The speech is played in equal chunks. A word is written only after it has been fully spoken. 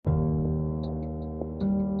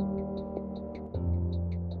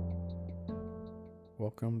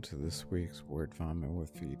Welcome to this week's Word Vomit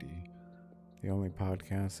with Feedy, the only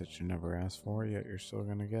podcast that you never asked for, yet you're still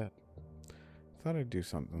going to get. Thought I'd do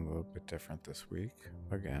something a little bit different this week,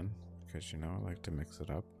 again, because I like to mix it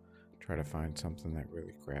up, try to find something that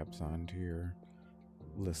really grabs onto your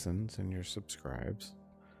listens and your subscribes.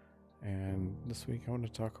 And this week I want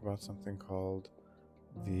to talk about something called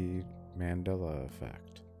the Mandela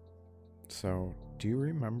Effect. So, do you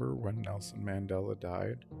remember when Nelson Mandela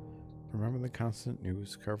died? Remember the constant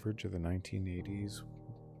news coverage of the 1980s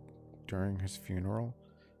during his funeral?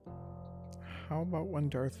 How about when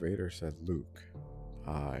Darth Vader said, "Luke,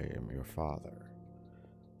 I am your father"?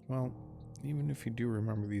 Well, even if you do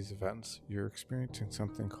remember these events, you're experiencing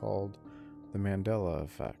something called the Mandela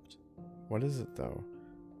Effect. What is it, though?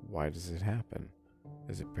 Why does it happen?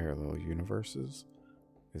 Is it parallel universes?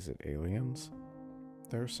 Is it aliens?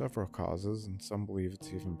 There are several causes, and some believe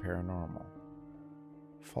it's even paranormal.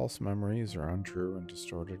 False memories or untrue and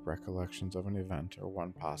distorted recollections of an event are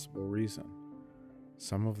one possible reason.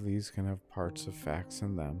 Some of these can have parts of facts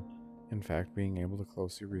in them, in fact being able to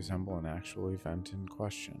closely resemble an actual event in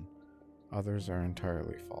question. Others are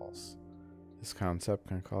entirely false. This concept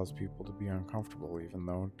can cause people to be uncomfortable even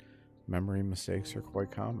though memory mistakes are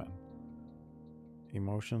quite common.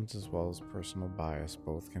 Emotions as well as personal bias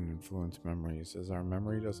both can influence memories, as our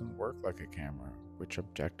memory doesn't work like a camera, which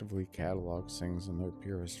objectively catalogs things in their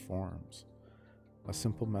purest forms. A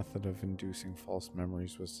simple method of inducing false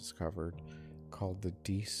memories was discovered, called the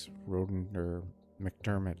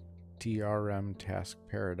Dease-Rodender-McDermott DRM task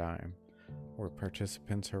paradigm, where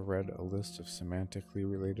participants have read a list of semantically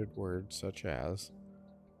related words such as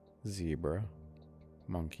zebra,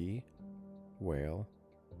 monkey, whale,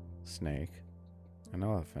 snake, an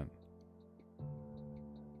elephant.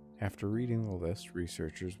 After reading the list,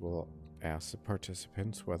 researchers will ask the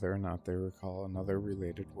participants whether or not they recall another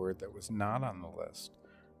related word that was not on the list,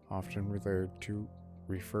 often referred to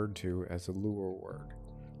as a lure word.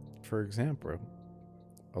 For example,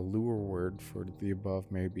 a lure word for the above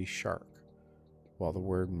may be shark. While the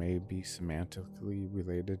word may be semantically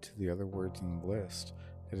related to the other words in the list,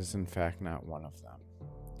 it is in fact not one of them.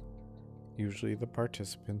 Usually the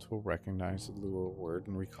participants will recognize the lure word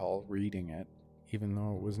and recall reading it, even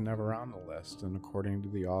though it was never on the list, and according to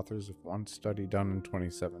the authors of one study done in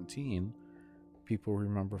 2017, people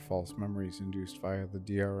remember false memories induced via the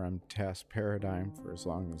DRM task paradigm for as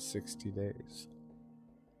long as 60 days.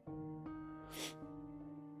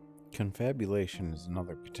 Confabulation is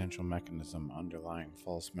another potential mechanism underlying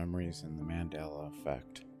false memories in the Mandela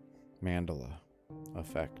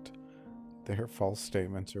Effect. They are false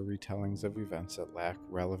statements or retellings of events that lack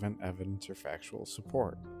relevant evidence or factual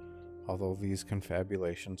support. Although these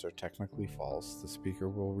confabulations are technically false, the speaker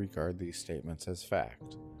will regard these statements as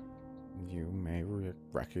fact. You may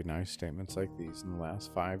recognize statements like these in the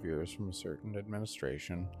last 5 years from a certain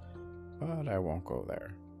administration, but I won't go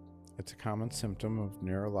there. It's a common symptom of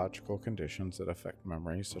neurological conditions that affect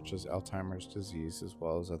memory, such as Alzheimer's disease as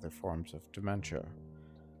well as other forms of dementia.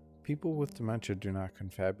 People with dementia do not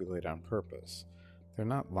confabulate on purpose. They're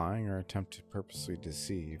not lying or attempt to purposely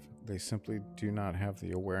deceive. They simply do not have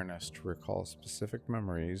the awareness to recall specific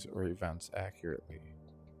memories or events accurately.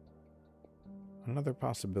 Another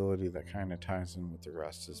possibility that kind of ties in with the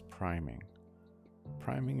rest is priming.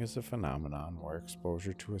 Priming is a phenomenon where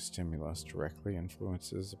exposure to a stimulus directly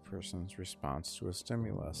influences a person's response to a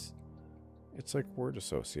stimulus. It's like word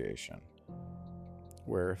association,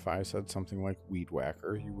 where if I said something like weed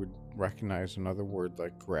whacker, you would recognize another word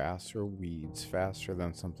like grass or weeds faster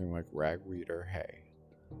than something like ragweed or hay.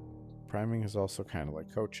 Priming is also kind of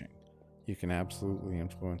like coaching. You can absolutely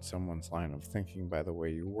influence someone's line of thinking by the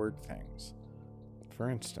way you word things. For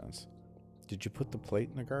instance, "Did you put the plate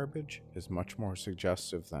in the garbage?" is much more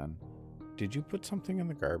suggestive than "Did you put something in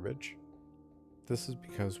the garbage?" This is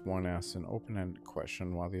because one asks an open-ended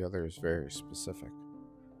question while the other is very specific.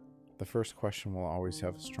 The first question will always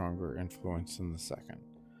have a stronger influence than the second.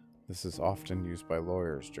 This is often used by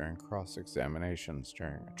lawyers during cross-examinations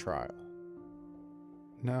during a trial.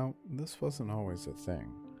 Now, this wasn't always a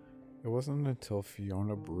thing. It wasn't until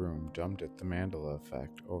Fiona Broome dubbed it the Mandela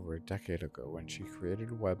Effect over a decade ago when she created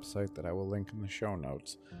a website that I will link in the show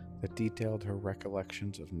notes that detailed her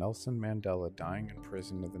recollections of Nelson Mandela dying in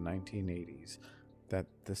prison in the 1980s that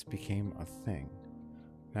this became a thing.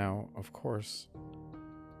 Now, of course,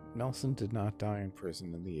 Nelson did not die in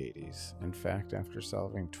prison in the 80s. In fact, after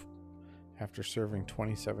serving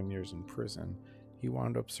 27 years in prison, he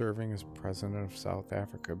wound up serving as president of South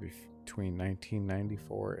Africa between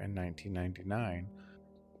 1994 and 1999,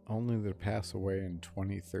 only to pass away in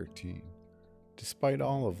 2013. Despite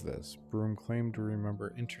all of this, Broom claimed to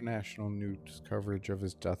remember international news coverage of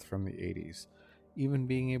his death from the 80s, even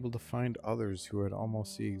being able to find others who had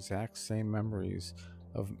almost the exact same memories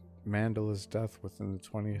of Mandela's death within the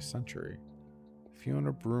 20th century.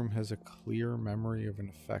 Fiona Broom has a clear memory of an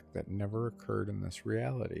effect that never occurred in this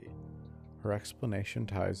reality. Her explanation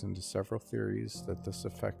ties into several theories that this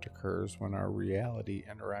effect occurs when our reality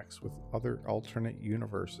interacts with other alternate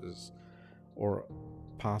universes or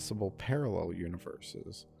possible parallel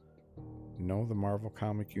universes. Know the Marvel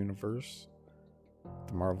comic universe?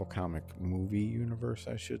 The Marvel comic movie universe,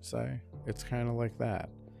 I should say. It's kind of like that.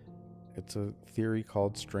 It's a theory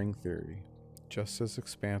called string theory. Just as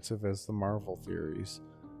expansive as the Marvel theories,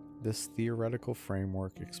 this theoretical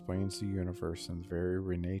framework explains the universe and the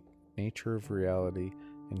very nature of reality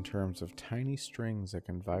in terms of tiny strings that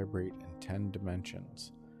can vibrate in 10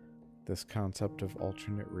 dimensions. This concept of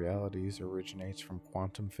alternate realities originates from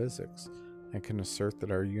quantum physics and can assert that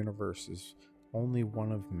our universe is only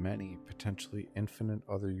one of many potentially infinite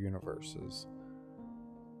other universes.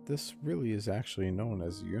 This really is actually known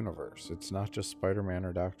as the universe. It's not just Spider-Man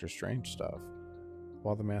or Doctor Strange stuff.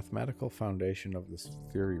 While the mathematical foundation of this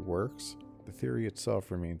theory works, the theory itself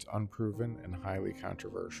remains unproven and highly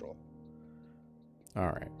controversial.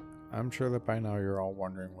 Alright, I'm sure that by now you're all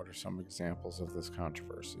wondering what are some examples of this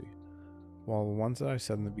controversy. While the ones that I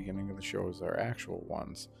said in the beginning of the shows are actual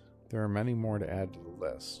ones, there are many more to add to the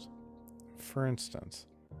list. For instance,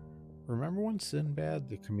 remember when Sinbad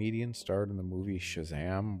the comedian starred in the movie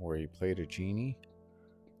Shazam where he played a genie?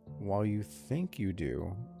 While you think you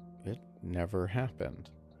do, it never happened.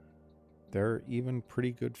 There are even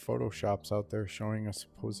pretty good photoshops out there showing a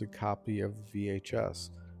supposed copy of the VHS,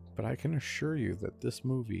 but I can assure you that this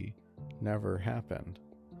movie never happened.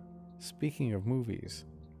 Speaking of movies,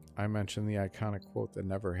 I mentioned the iconic quote that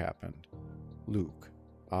never happened. Luke,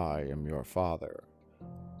 I am your father.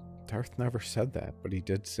 Darth never said that, but he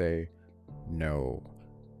did say, no,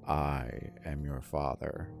 I am your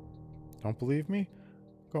father. Don't believe me?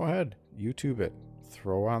 Go ahead, YouTube it.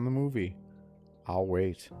 Throw on the movie. I'll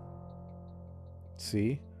wait.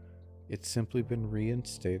 See? It's simply been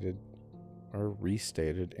restated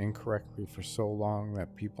incorrectly for so long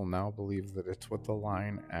that people now believe that it's what the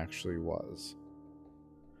line actually was.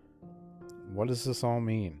 What does this all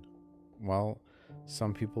mean? Well,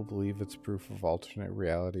 some people believe it's proof of alternate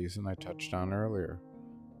realities, and I touched on earlier.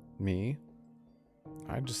 Me?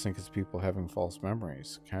 I just think it's people having false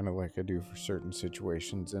memories, kind of like I do for certain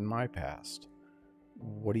situations in my past.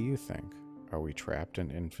 What do you think? Are we trapped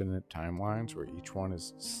in infinite timelines where each one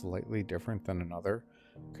is slightly different than another?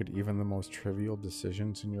 Could even the most trivial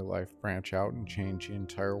decisions in your life branch out and change the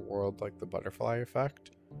entire world like the butterfly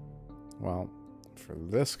effect? Well, for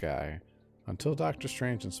this guy, until Doctor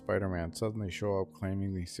Strange and Spider-Man suddenly show up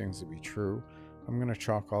claiming these things to be true, I'm going to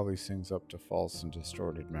chalk all these things up to false and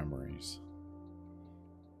distorted memories.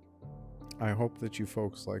 I hope that you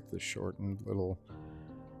folks like this shortened little,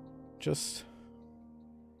 just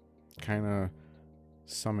kind of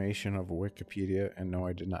summation of Wikipedia. And no,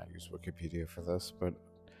 I did not use Wikipedia for this, but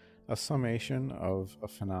a summation of a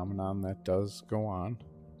phenomenon that does go on.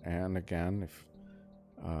 And again, if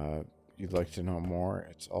you'd like to know more,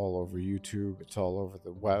 it's all over YouTube, it's all over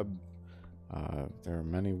the web. There are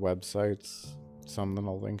many websites, some that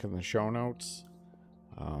I'll link in the show notes.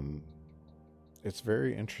 It's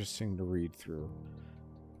very interesting to read through,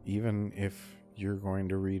 even if you're going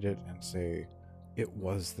to read it and say, it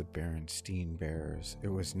was the Berenstein Bears, it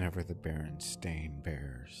was never the Berenstain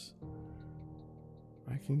Bears.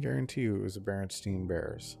 I can guarantee you it was the Berenstein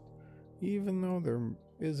Bears. Even though there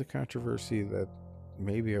is a controversy that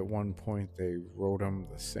maybe at one point they wrote them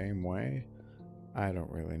the same way, I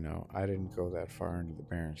don't really know. I didn't go that far into the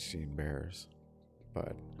Berenstein Bears.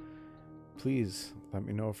 But please let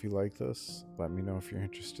me know if you like this. Let me know if you're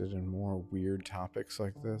interested in more weird topics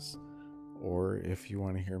like this, or if you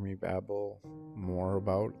want to hear me babble more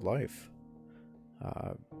about life.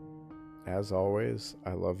 As always,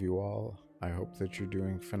 I love you all. I hope that you're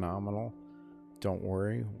doing phenomenal. Don't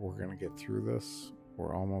worry, we're going to get through this.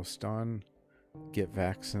 We're almost done. Get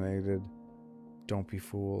vaccinated. Don't be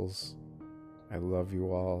fools. I love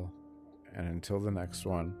you all. And until the next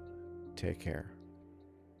one, take care.